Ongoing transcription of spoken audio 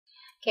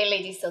Okay,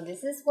 ladies, so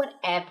this is what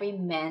every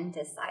man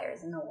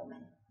desires in a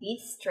woman.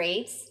 These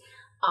traits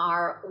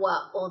are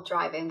what will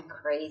drive him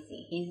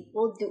crazy. He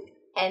will do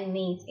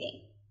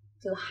anything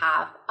to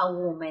have a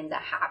woman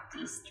that have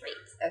these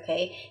traits,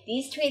 okay?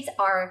 These traits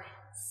are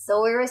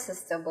so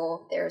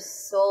irresistible, they're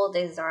so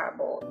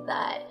desirable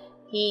that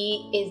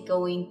he is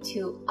going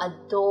to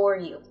adore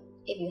you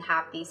if you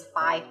have these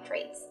 5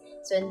 traits.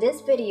 So in this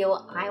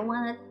video, I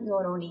want to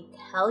not only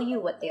tell you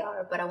what they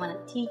are, but I want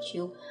to teach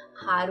you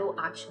how to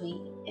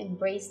actually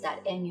embrace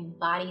that and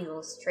embody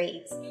those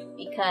traits,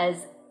 because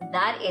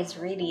that is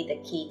really the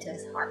key to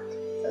his heart.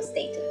 So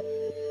stay tuned.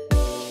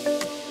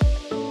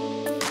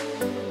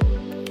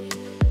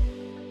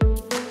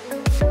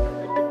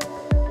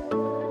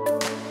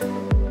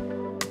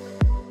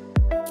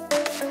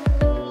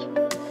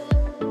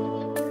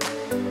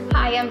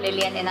 Hi, I'm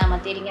Lylian and I'm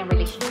a dating and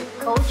relationship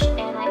coach,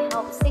 and I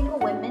help single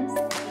women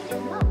succeed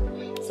in love.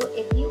 So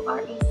if you are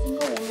a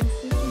single woman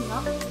seeking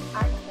love, you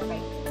are in the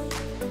right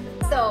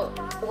place. So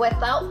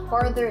without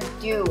further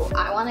ado,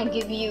 I want to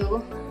give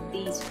you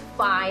these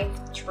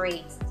 5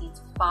 traits,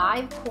 these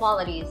 5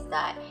 qualities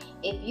that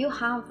if you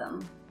have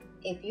them,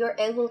 if you're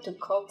able to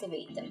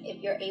cultivate them,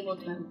 if you're able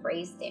to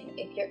embrace them,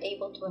 if you're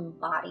able to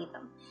embody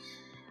them,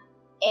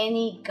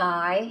 any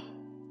guy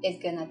is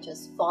gonna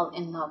just fall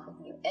in love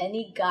with you.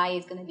 Any guy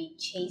is gonna be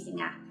chasing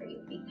after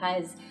you,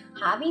 because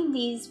having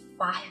these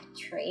 5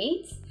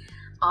 traits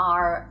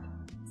are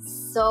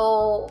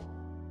so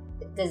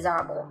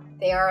desirable.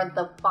 They are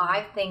the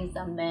 5 things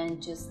that men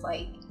just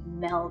like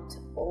melt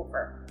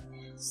over.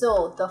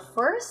 So the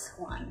first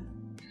one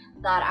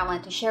that I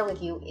want to share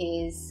with you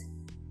is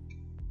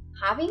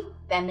having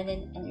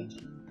feminine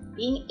energy,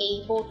 being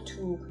able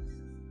to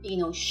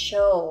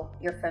show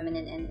your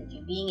feminine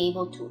energy, being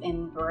able to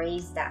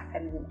embrace that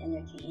feminine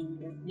energy in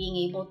you,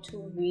 being able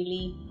to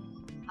really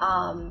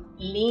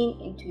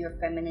lean into your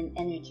feminine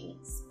energy,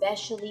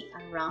 especially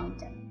around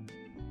them,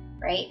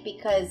 right?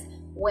 Because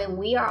when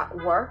we are at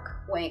work,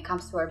 when it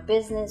comes to our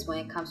business, when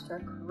it comes to our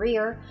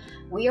career,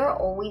 we are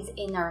always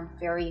in our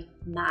very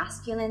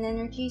masculine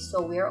energy.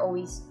 So we are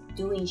always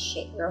doing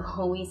shit. We're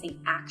always in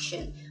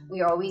action.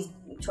 We are always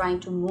trying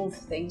to move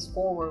things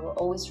forward. We're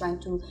always trying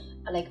to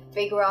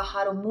figure out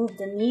how to move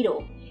the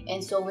needle.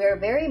 And so we're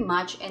very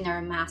much in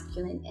our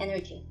masculine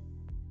energy.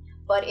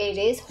 But it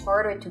is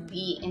harder to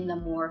be in the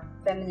more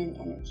feminine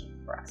energy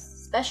for us.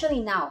 Especially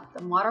now,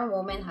 the modern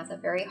woman has a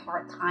very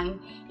hard time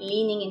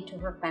leaning into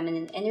her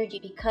feminine energy,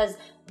 because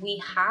we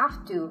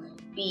have to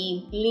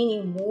be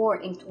leaning more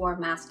into our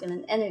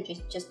masculine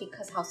energy just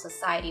because how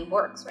society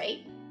works, right?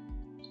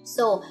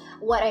 So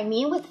what I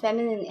mean with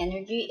feminine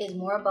energy is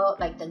more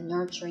about like the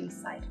nurturing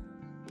side,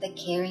 the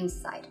caring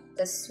side,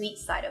 the sweet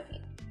side of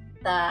you,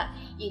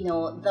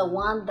 the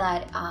one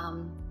that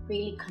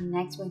really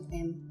connects with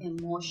him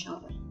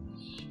emotionally.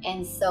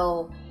 And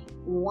so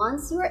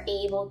once you're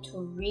able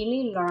to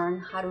really learn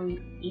how to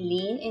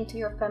lean into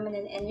your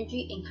feminine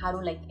energy and how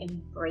to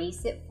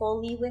embrace it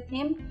fully with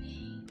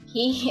him,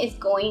 he is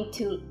going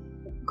to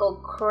go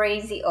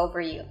crazy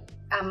over you.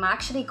 I'm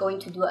actually going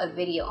to do a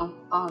video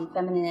on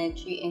feminine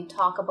energy and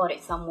talk about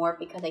it some more,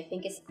 because I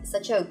think it's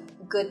such a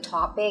good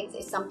topic.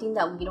 It's something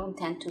that we don't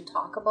tend to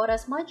talk about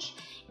as much,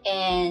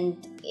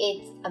 and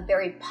it's a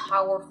very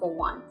powerful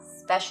one,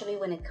 especially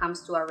when it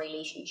comes to our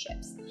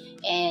relationships,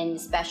 and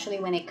especially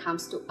when it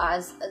comes to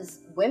us as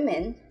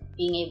women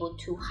being able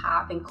to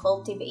have and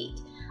cultivate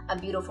a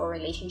beautiful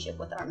relationship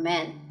with our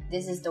men.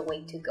 This is the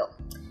way to go.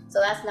 So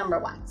that's number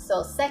 1.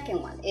 So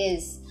second one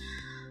is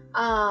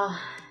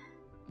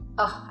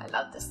oh, I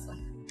love this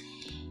one.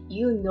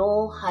 You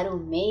know how to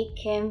make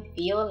him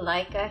feel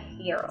like a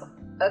hero.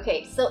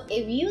 Okay, so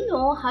if you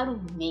know how to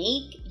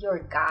make your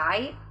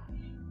guy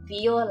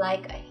feel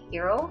like a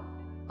hero,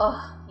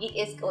 oh, he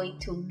is going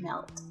to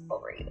melt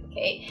over you,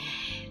 okay?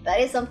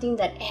 That is something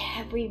that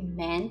every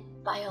man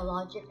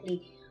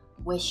biologically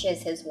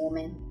wishes his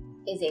woman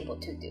is able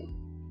to do.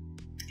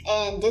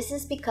 And this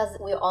is because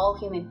we're all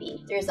human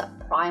beings. There's a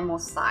primal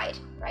side,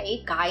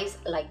 right? Guys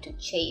like to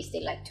chase. They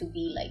like to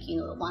be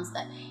the ones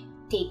that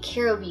take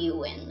care of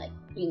you and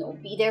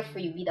be there for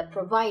you, be the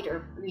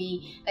provider.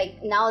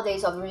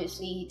 Nowadays,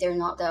 obviously, they're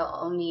not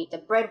only the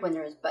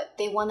breadwinners, but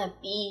they want to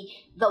be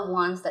the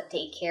ones that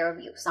take care of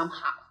you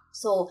somehow.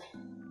 So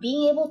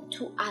being able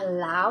to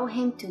allow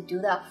him to do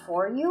that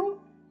for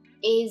you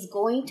is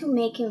going to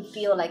make him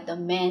feel like the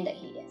man that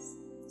he is.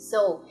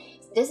 So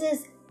this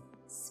is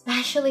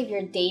especially if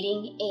you're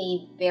dating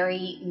a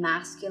very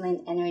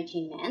masculine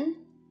energy man.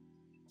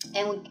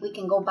 And we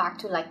can go back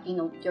to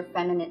your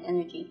feminine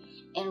energy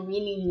and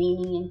really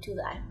leaning into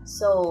that.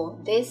 So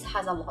this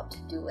has a lot to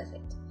do with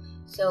it.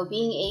 So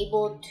being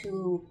able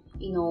to,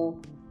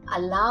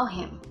 allow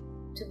him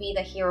to be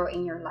the hero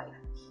in your life.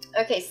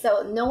 Okay,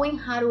 so knowing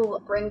how to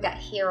bring that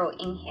hero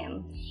in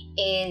him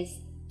is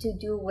to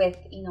do with,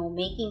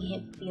 making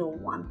him feel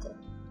wanted.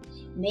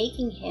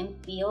 Making him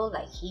feel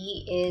like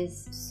he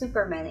is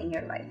Superman in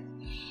your life.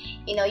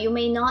 You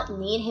may not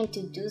need him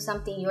to do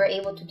something, you're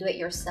able to do it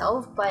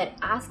yourself, but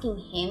asking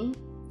him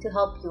to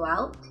help you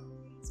out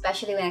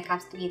especially when it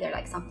comes to either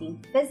like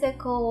something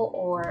physical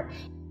or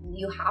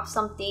you have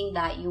something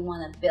that you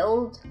want to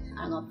build,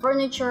 I don't know,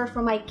 furniture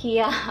from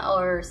IKEA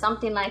or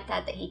something like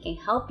that that he can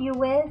help you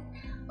with.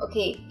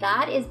 Okay,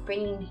 that is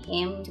bringing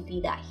him to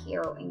be that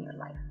hero in your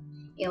life.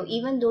 You know,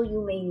 even though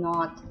you may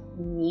not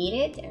need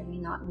it or may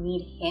not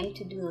need him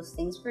to do those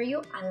things for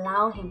you,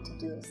 allow him to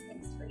do those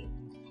things for you.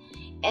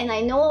 And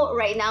I know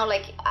right now,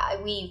 like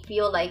we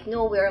feel like,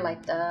 no, we're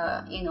like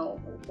the, you know,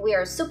 we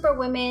are super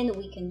women,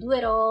 we can do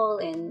it all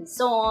and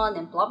so on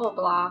and blah, blah,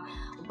 blah.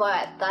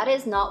 But that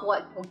is not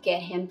what will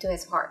get him to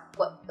his heart.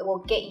 What will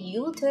get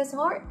you to his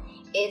heart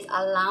is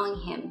allowing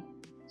him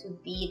to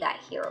be that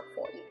hero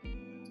for you.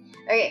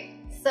 Okay,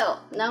 so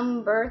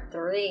number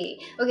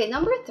 3. Okay,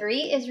 number 3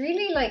 is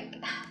really like,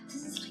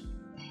 this is like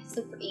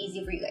super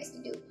easy for you guys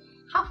to do.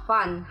 Have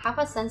fun, have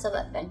a sense of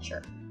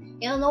adventure.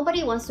 You know,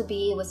 nobody wants to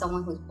be with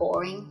someone who's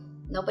boring.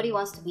 Nobody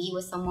wants to be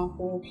with someone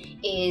who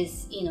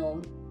is, you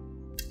know,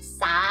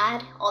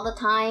 sad all the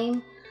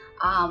time.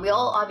 We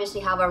all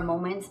obviously have our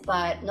moments,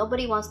 but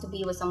nobody wants to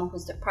be with someone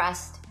who's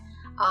depressed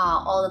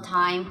all the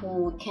time,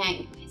 who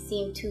can't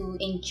seem to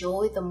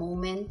enjoy the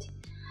moment,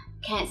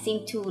 can't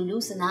seem to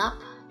loosen up,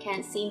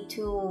 can't seem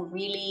to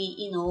really,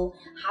 you know,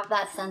 have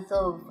that sense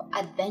of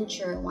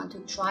adventure, want to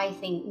try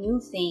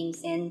new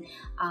things. And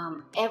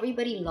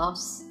everybody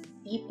loves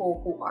people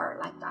who are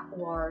like that,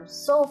 who are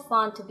so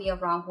fun to be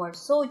around, who are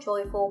so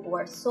joyful, who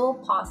are so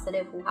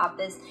positive, who have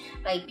this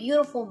like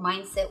beautiful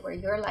mindset where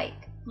you're like,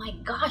 my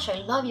gosh, I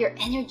love your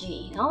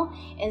energy, you know?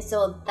 And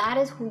so that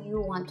is who you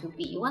want to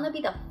be. You want to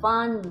be the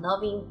fun,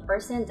 loving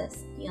person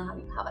that's, you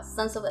know, have a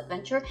sense of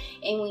adventure.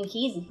 And when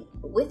he's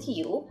with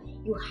you,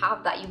 you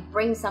have that, you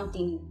bring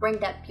something, you bring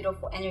that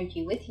beautiful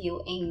energy with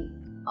you,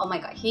 and oh my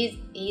god, he's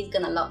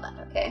gonna love that.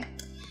 Okay,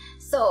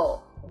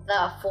 so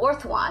the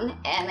 4th one,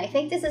 and I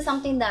think this is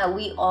something that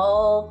we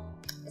all,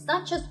 it's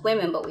not just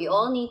women, but we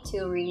all need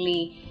to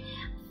really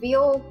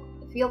feel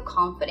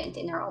confident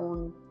in our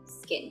own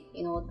skin.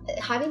 You know,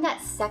 having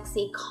that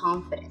sexy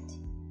confidence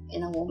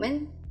in a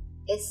woman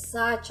is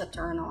such a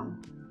turn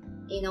on.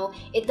 You know,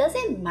 it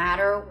doesn't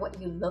matter what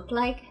you look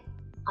like.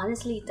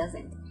 Honestly, it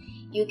doesn't.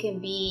 You can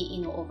be,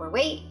 you know,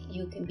 overweight,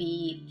 you can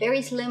be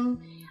very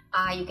slim,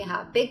 you can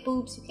have big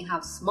boobs, you can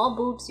have small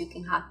boobs, you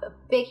can have a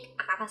big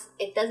ass.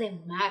 It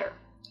doesn't matter.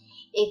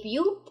 If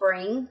you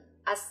bring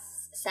a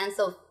sense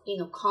of, you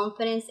know,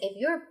 confidence, if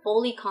you're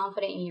fully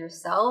confident in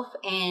yourself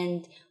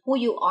and who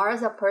you are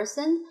as a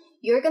person,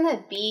 you're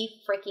gonna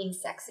be freaking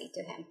sexy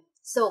to him.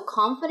 So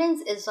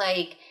confidence is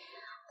like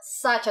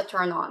such a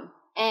turn on,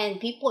 and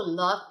people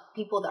love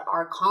people that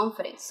are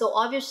confident. So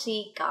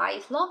obviously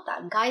guys love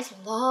that. Guys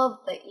love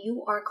that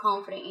you are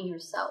confident in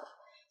yourself.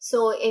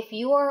 So if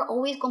you are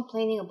always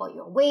complaining about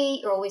your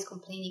weight, or always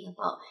complaining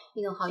about,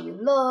 you know, how you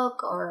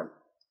look, or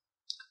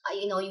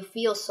you know, you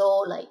feel so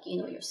like,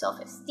 you know, your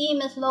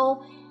self-esteem is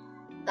low,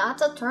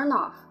 that's a turn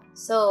off.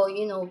 So,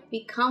 you know,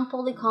 become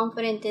fully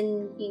confident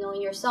in, you know,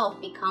 in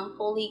yourself. Become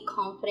fully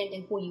confident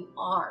in who you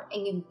are,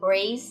 and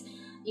embrace,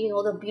 you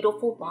know, the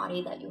beautiful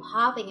body that you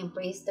have, and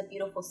embrace the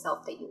beautiful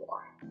self that you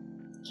are.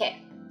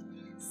 Okay,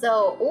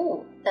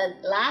 so the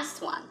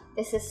last one,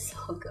 this is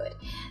so good.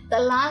 The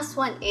last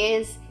one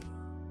is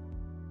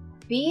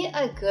be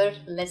a good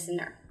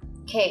listener.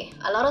 Okay,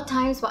 a lot of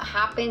times what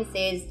happens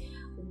is,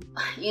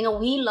 you know,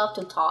 we love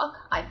to talk.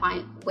 I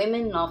find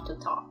women love to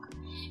talk,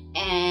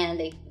 and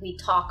we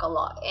talk a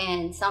lot,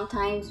 and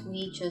sometimes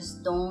we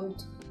just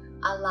don't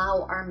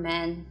allow our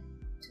men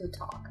to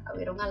talk.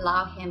 We don't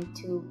allow him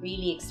to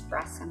really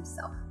express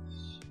himself.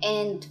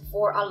 And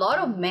for a lot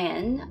of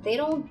men, they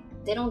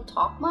don't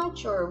talk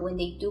much, or when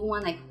they do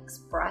want to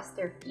express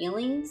their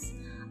feelings,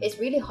 it's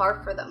really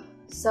hard for them.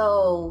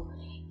 So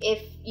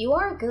if you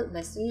are a good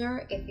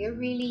listener, if you're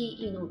really,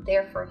 you know,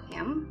 there for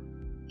him,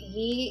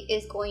 he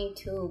is going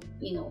to,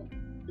 you know,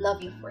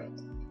 love you for it.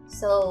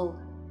 So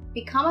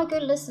become a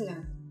good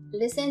listener.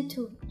 Listen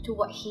to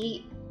what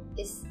he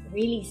is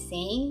really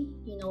saying.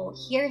 You know,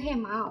 hear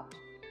him out.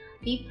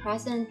 Be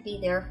present, be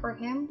there for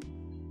him.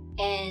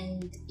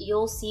 And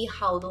you'll see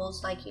how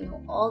those, like, you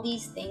know, all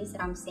these things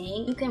that I'm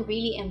saying, you can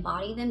really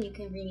embody them. You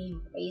can really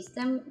embrace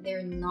them.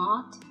 They're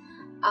not,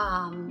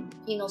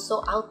 you know,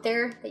 so out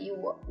there that you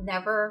will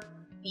never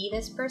be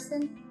this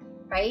person,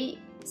 right?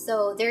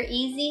 So they're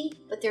easy,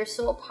 but they're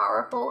so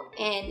powerful.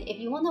 And if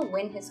you want to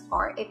win his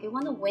heart, if you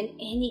want to win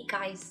any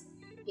guy's,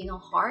 you know,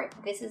 heart,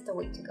 this is the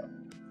way to go.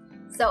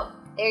 So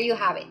there you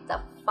have it,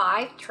 the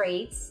 5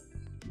 traits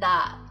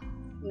that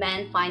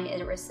men find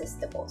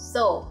irresistible.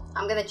 So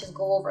I'm gonna just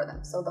go over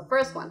them. So the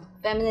first one,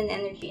 feminine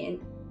energy,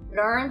 and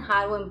learn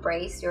how to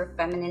embrace your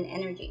feminine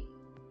energy.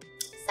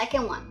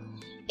 Second one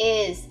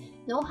is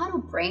know how to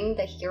bring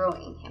the hero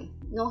in him,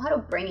 know how to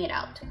bring it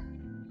out.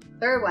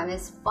 Third one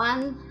is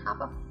fun,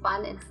 have a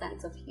fun and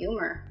sense of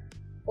humor.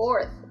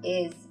 Fourth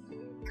is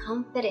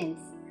confidence.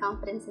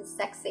 Confidence is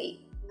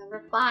sexy.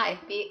 Number 5,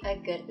 be a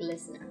good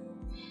listener.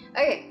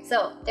 Okay,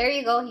 so there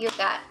you go. You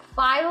got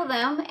 5 of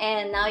them,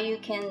 and now you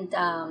can,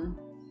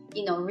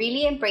 you know,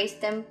 really embrace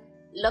them.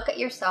 Look at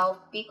yourself.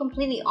 Be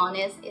completely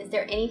honest. Is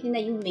there anything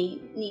that you may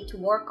need to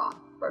work on?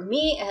 For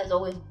me, it has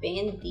always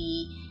been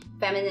the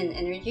feminine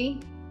energy.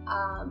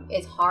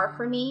 It's hard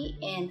for me,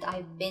 and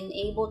I've been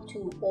able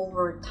to,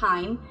 over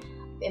time,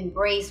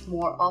 embrace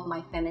more of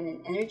my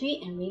feminine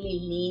energy and really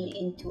lean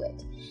into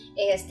it.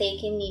 It has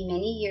taken me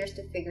many years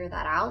to figure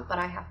that out, but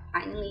I have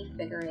finally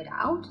figured it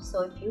out.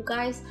 So if you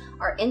guys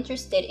are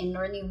interested in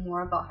learning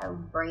more about how to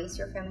embrace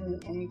your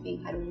feminine energy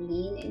and how to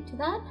lean into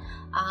that,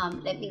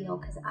 let me know,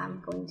 because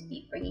I'm going to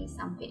be bringing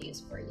some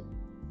videos for you.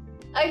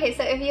 Okay,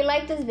 so if you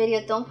like this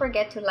video, don't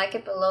forget to like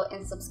it below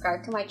and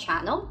subscribe to my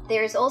channel.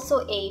 There's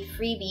also a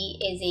freebie,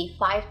 is a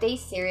 5-day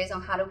series on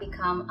how to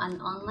become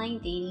an online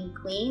dating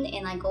queen,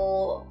 and I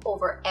go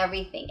over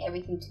everything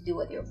to do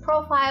with your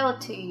profile,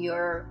 to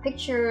your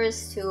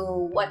pictures, to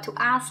what to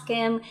ask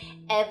him,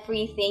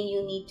 everything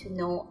you need to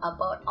know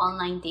about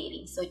online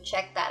dating. So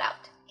check that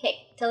out.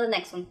 Okay, till the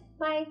next one.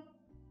 Bye.